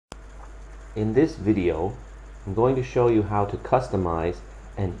In this video, I'm going to show you how to customize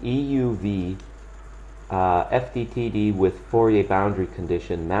an EUV FDTD with Fourier boundary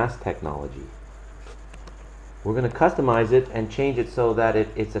condition mask technology. We're going to customize it and change it so that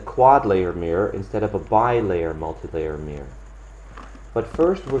it's a quad layer mirror instead of a bi-layer multi-layer mirror. But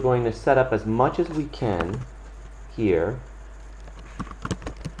first we're going to set up as much as we can here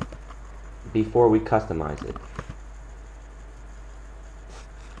before we customize it.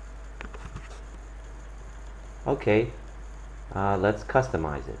 Okay, let's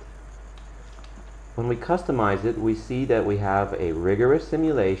customize it. When we customize it, we see that we have a rigorous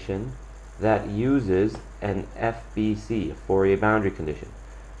simulation that uses an FBC, a Fourier boundary condition.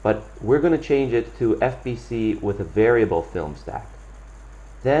 But we're going to change it to FBC with a variable film stack.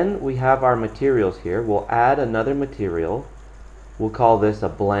 Then we have our materials here. We'll add another material. We'll call this a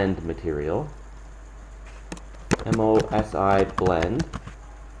blend material. MOSI blend.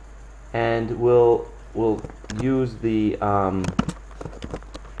 And we'll use the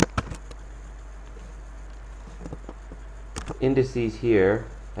indices here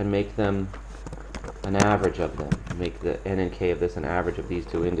and make them an average of them. Make the N and K of this an average of these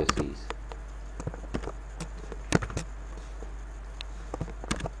two indices.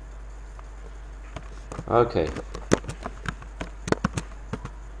 Okay.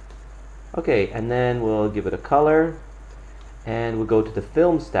 Okay, and then we'll give it a color and we'll go to the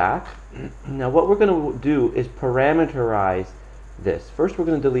film stack. Now what we're going to do is parameterize this. First we're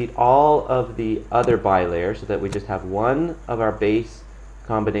going to delete all of the other bilayers so that we just have one of our base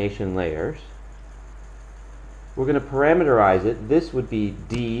combination layers. We're going to parameterize it. This would be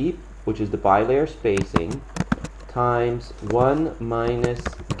D, which is the bilayer spacing, times 1 minus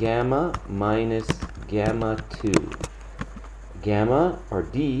gamma 2. Gamma, or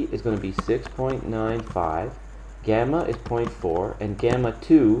D, is going to be 6.95. Gamma is 0.4, and gamma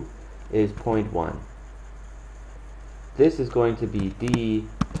 2 is 0.1. This is going to be D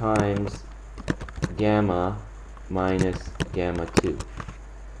times gamma minus gamma 2.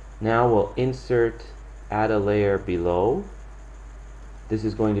 Now we'll add a layer below. This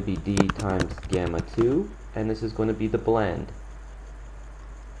is going to be D times gamma 2, and this is going to be the blend.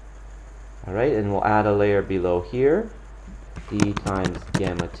 Alright, and we'll add a layer below here, D times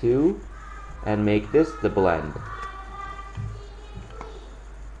gamma 2, and make this the blend.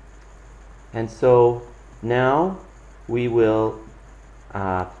 And so now we will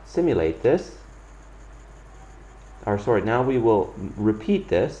simulate this, now we will repeat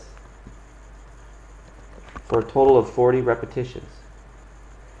this for a total of 40 repetitions.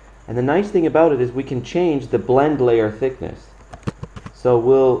 And the nice thing about it is we can change the blend layer thickness. So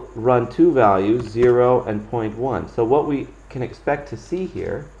we'll run two values, 0 and 0.1. So what we can expect to see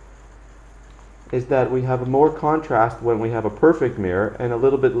here is that we have more contrast when we have a perfect mirror and a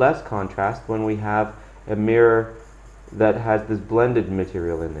little bit less contrast when we have a mirror that has this blended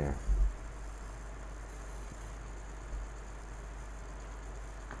material in there.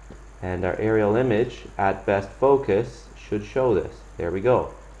 And our aerial image at best focus should show this. There we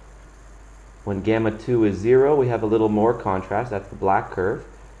go. When gamma 2 is 0, we have a little more contrast. That's the black curve.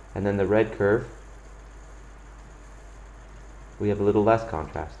 And then the red curve, we have a little less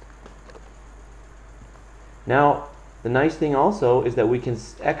contrast. Now, the nice thing also is that we can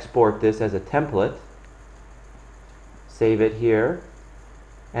export this as a template, save it here,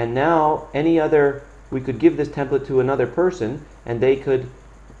 and now we could give this template to another person and they could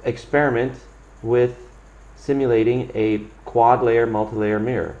experiment with simulating a quad layer multi-layer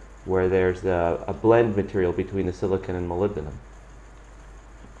mirror where there's a blend material between the silicon and molybdenum.